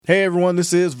Hey everyone,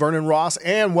 this is Vernon Ross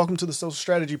and welcome to the Social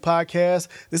Strategy Podcast.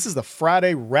 This is the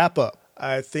Friday wrap up.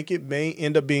 I think it may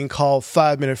end up being called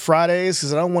 5-Minute Fridays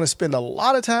because I don't want to spend a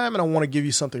lot of time and I want to give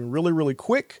you something really, really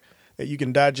quick that you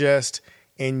can digest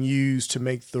and use to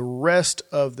make the rest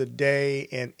of the day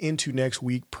and into next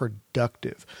week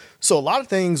productive. So a lot of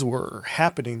things were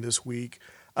happening this week.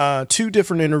 2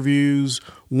 different interviews,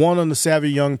 one on the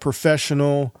Savvy Young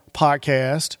Professional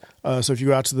podcast. So if you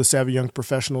go out to the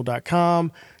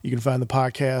savvyyoungprofessional.com, you can find the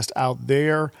podcast out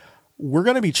there. We're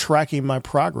going to be tracking my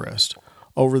progress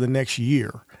over the next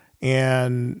year.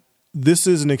 And this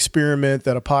is an experiment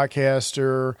that a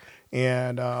podcaster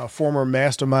and a former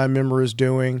mastermind member is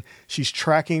doing. She's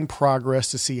tracking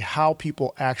progress to see how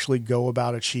people actually go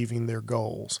about achieving their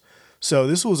goals. So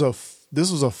this was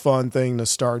a fun thing to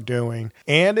start doing.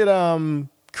 And it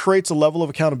creates a level of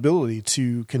accountability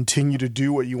to continue to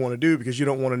do what you want to do because you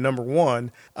don't want to, number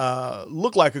one,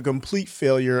 look like a complete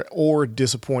failure or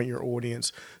disappoint your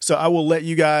audience. So I will let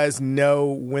you guys know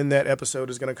when that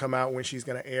episode is going to come out, when she's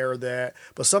going to air that.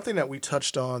 But something that we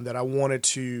touched on that I wanted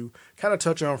to kind of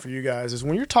touch on for you guys is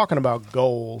when you're talking about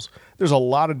goals, there's a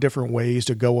lot of different ways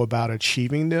to go about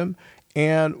achieving them.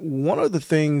 And one of the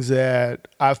things that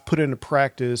I've put into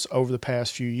practice over the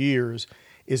past few years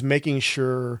is making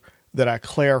sure that I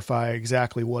clarify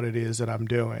exactly what it is that I'm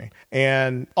doing.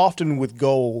 And often with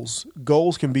goals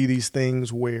can be these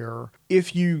things where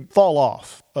if you fall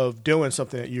off of doing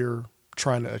something that you're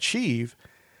trying to achieve,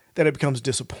 that it becomes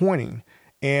disappointing.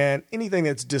 And anything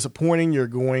that's disappointing, you're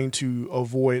going to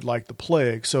avoid like the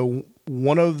plague. So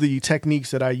one of the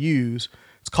techniques that I use,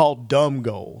 it's called dumb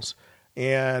goals.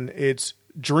 And it's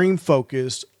dream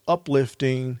focused,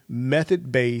 uplifting, method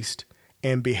based,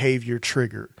 and behavior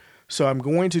triggered. So I'm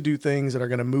going to do things that are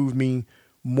going to move me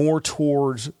more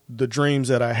towards the dreams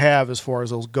that I have as far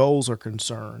as those goals are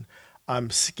concerned. I'm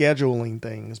scheduling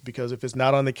things because if it's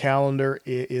not on the calendar,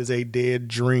 it is a dead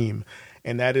dream.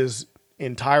 And that is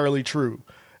entirely true.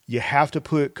 You have to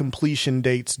put completion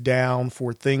dates down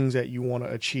for things that you want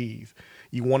to achieve.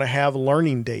 You want to have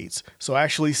learning dates. So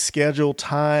actually schedule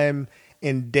time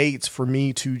and dates for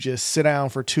me to just sit down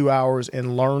for 2 hours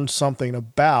and learn something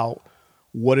about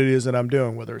what it is that I'm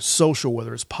doing, whether it's social,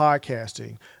 whether it's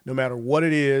podcasting, no matter what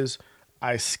it is,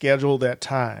 I schedule that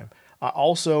time. I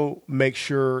also make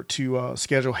sure to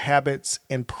schedule habits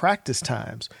and practice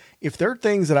times. If there are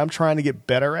things that I'm trying to get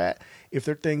better at, if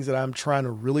there are things that I'm trying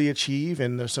to really achieve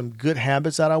and there's some good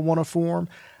habits that I want to form,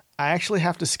 I actually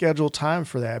have to schedule time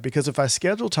for that because if I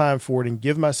schedule time for it and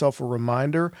give myself a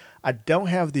reminder, I don't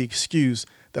have the excuse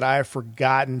that I have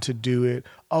forgotten to do it.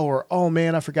 Oh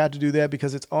man, I forgot to do that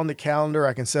because it's on the calendar.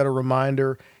 I can set a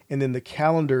reminder and then the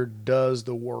calendar does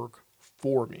the work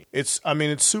for me. It's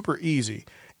super easy.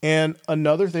 And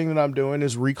another thing that I'm doing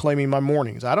is reclaiming my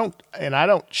mornings. I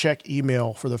don't check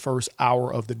email for the first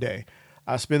hour of the day.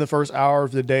 I spend the first hour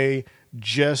of the day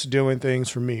just doing things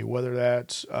for me, whether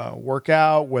that's work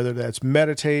out, whether that's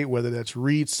meditate, whether that's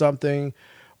read something,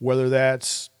 whether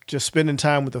that's just spending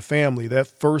time with the family. That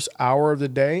first hour of the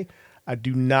day, I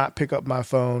do not pick up my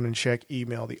phone and check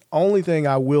email. The only thing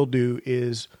I will do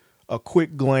is a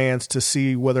quick glance to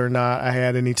see whether or not I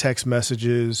had any text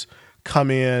messages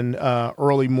come in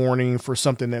early morning for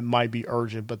something that might be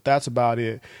urgent, but that's about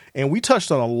it. And we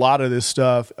touched on a lot of this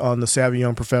stuff on the Savvy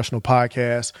Young Professional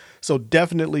podcast. So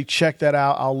definitely check that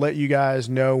out. I'll let you guys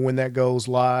know when that goes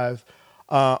live.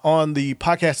 On the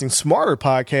Podcasting Smarter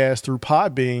podcast through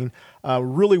Podbean,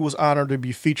 really was honored to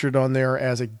be featured on there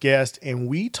as a guest. And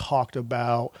we talked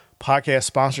about podcast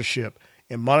sponsorship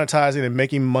and monetizing and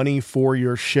making money for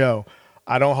your show.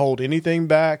 I don't hold anything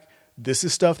back. This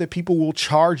is stuff that people will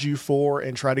charge you for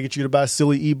and try to get you to buy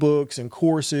silly ebooks and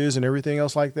courses and everything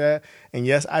else like that. And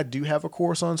yes, I do have a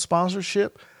course on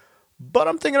sponsorship, but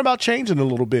I'm thinking about changing it a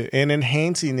little bit and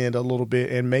enhancing it a little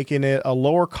bit and making it a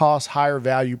lower cost, higher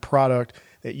value product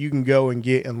that you can go and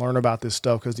get and learn about this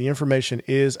stuff because the information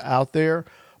is out there.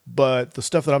 But the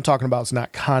stuff that I'm talking about is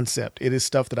not concept. It is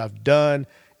stuff that I've done.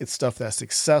 It's stuff that's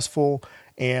successful.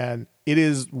 And it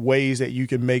is ways that you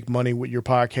can make money with your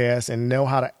podcast and know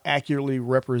how to accurately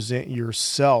represent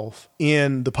yourself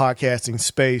in the podcasting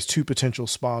space to potential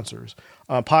sponsors.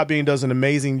 Podbean does an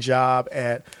amazing job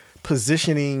at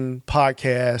positioning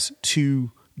podcasts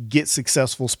to get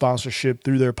successful sponsorship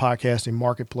through their podcasting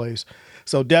marketplace.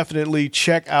 So definitely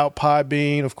check out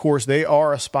Podbean. Of course, they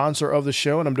are a sponsor of the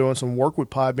show, and I'm doing some work with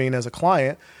Podbean as a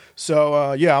client. So,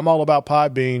 I'm all about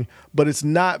Podbean, but it's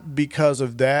not because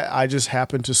of that. I just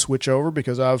happened to switch over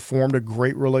because I've formed a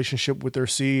great relationship with their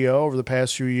CEO over the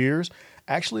past few years.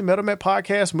 Actually met him at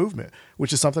Podcast Movement,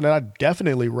 which is something that I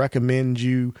definitely recommend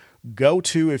you go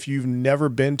to if you've never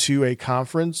been to a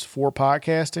conference for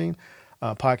podcasting,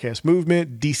 Podcast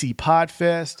Movement, DC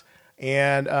Podfest,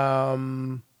 and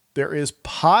there is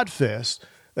Podfest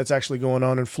that's actually going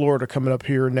on in Florida coming up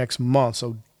here next month.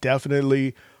 So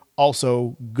definitely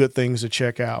also good things to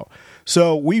check out.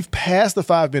 So we've passed the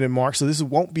 5-minute mark, so this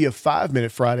won't be a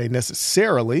 5-minute Friday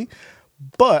necessarily,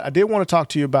 but I did want to talk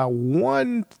to you about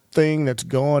one thing that's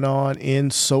going on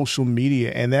in social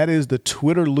media, and that is the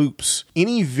Twitter loops.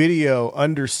 Any video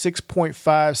under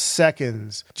 6.5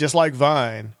 seconds, just like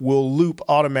Vine, will loop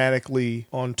automatically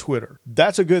on Twitter.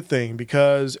 That's a good thing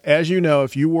because, as you know,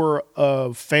 if you were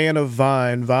a fan of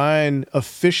Vine, Vine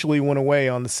officially went away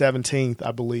on the 17th,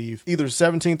 I believe, either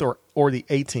 17th or the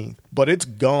 18th, but it's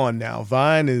gone now.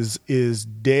 Vine is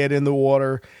dead in the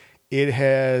water. It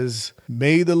has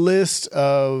made the list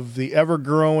of the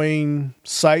ever-growing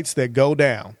sites that go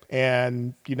down.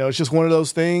 And, it's just one of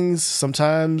those things.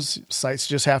 Sometimes sites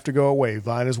just have to go away.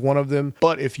 Vine is one of them.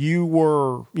 But if you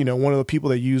were, one of the people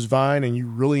that use Vine and you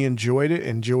really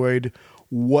enjoyed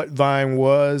what Vine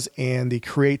was and the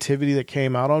creativity that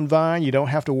came out on Vine, you don't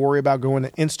have to worry about going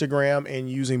to Instagram and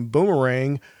using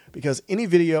Boomerang, because any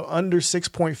video under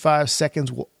 6.5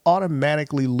 seconds will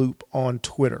automatically loop on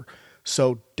Twitter.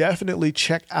 So definitely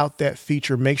check out that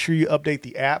feature. Make sure you update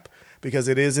the app because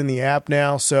it is in the app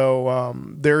now. So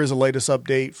there is a latest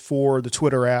update for the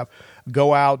Twitter app.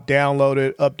 Go out, download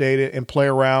it, update it, and play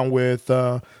around with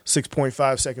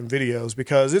 6.5 second videos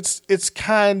because it's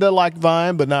kind of like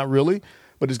Vine, but not really.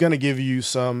 But it's going to give you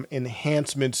some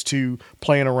enhancements to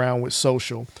playing around with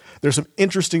social. There's some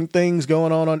interesting things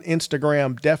going on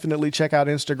Instagram. Definitely check out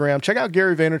Instagram. Check out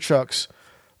Gary Vaynerchuk's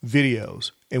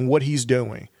videos and what he's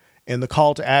doing and the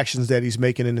call to actions that he's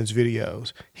making in his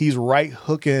videos. He's right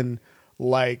hooking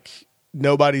like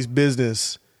nobody's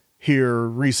business here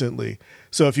recently.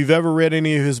 So if you've ever read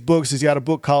any of his books, he's got a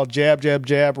book called Jab, Jab,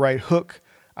 Jab, Right Hook.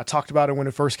 I talked about it when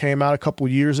it first came out a couple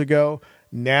years ago.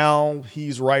 Now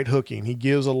he's right hooking. He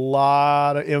gives a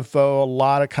lot of info, a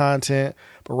lot of content,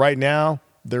 but right now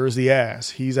there's the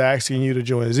ask. He's asking you to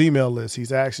join his email list.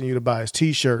 He's asking you to buy his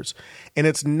t-shirts. And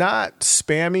it's not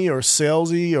spammy or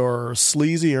salesy or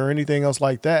sleazy or anything else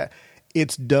like that.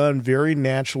 It's done very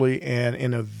naturally and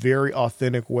in a very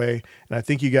authentic way. And I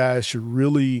think you guys should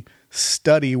really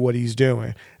study what he's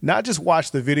doing. Not just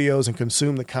watch the videos and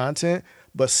consume the content,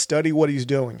 but study what he's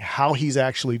doing, how he's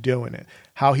actually doing it,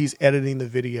 how he's editing the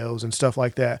videos and stuff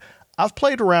like that. I've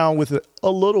played around with it a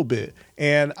little bit,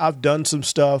 and I've done some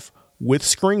stuff with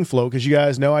ScreenFlow, because you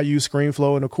guys know I use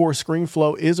ScreenFlow. And of course,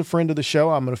 ScreenFlow is a friend of the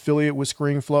show. I'm an affiliate with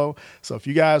ScreenFlow. So if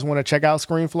you guys want to check out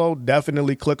ScreenFlow,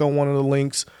 definitely click on one of the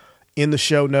links in the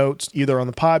show notes, either on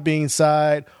the Podbean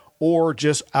side or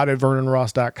just out at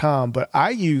VernonRoss.com. But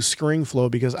I use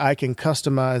ScreenFlow because I can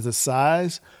customize the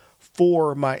size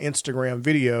for my Instagram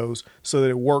videos so that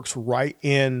it works right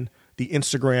in the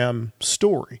Instagram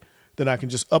story. Then I can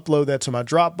just upload that to my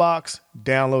Dropbox,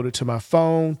 download it to my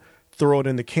phone, throw it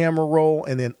in the camera roll,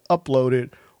 and then upload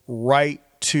it right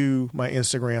to my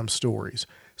Instagram stories.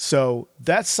 So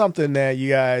that's something that you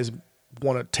guys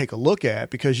want to take a look at,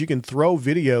 because you can throw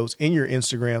videos in your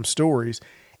Instagram stories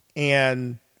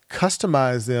and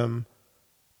customize them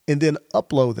and then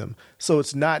upload them. So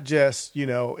it's not just,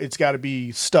 it's got to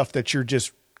be stuff that you're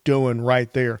just doing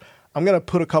right there. I'm going to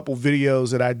put a couple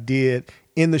videos that I did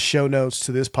in the show notes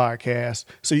to this podcast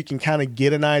so you can kind of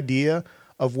get an idea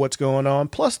of what's going on.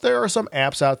 Plus, there are some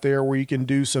apps out there where you can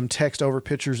do some text over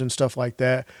pictures and stuff like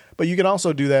that. But you can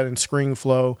also do that in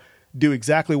ScreenFlow, do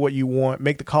exactly what you want,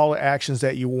 make the call to actions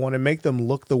that you want, and make them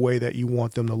look the way that you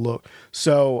want them to look.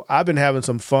 So I've been having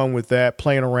some fun with that,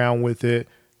 playing around with it.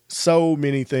 So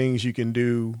many things you can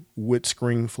do with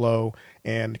ScreenFlow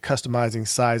and customizing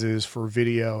sizes for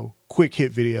video, quick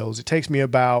hit videos. It takes me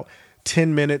about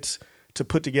 10 minutes to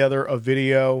put together a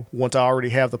video. Once I already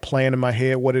have the plan in my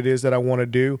head, what it is that I want to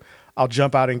do, I'll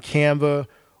jump out in Canva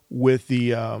with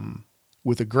the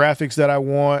graphics that I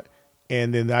want,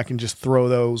 and then I can just throw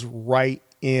those right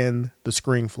in the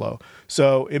ScreenFlow.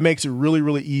 So it makes it really,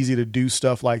 really easy to do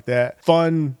stuff like that.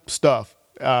 Fun stuff.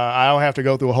 I don't have to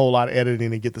go through a whole lot of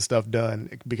editing to get the stuff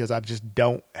done because I just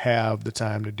don't have the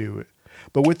time to do it.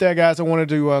 But with that, guys, I wanted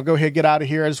to go ahead and get out of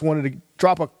here. I just wanted to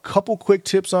drop a couple quick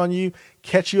tips on you,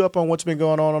 catch you up on what's been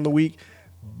going on the week.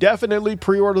 Definitely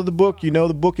pre-order the book.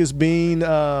 The book is being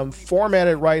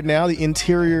formatted right now. The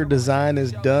interior design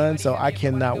is done, so I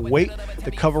cannot wait.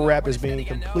 The cover wrap is being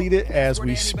completed as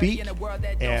we speak,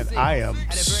 and I am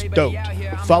stoked.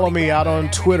 Follow me out on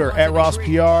Twitter at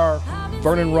RossPR.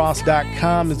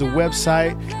 VernonRoss.com is the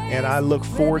website, and I look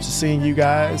forward to seeing you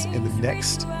guys in the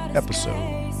next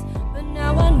episode.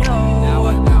 Now I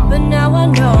know. but now I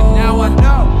know.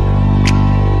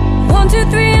 1,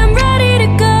 2, 3, I'm ready.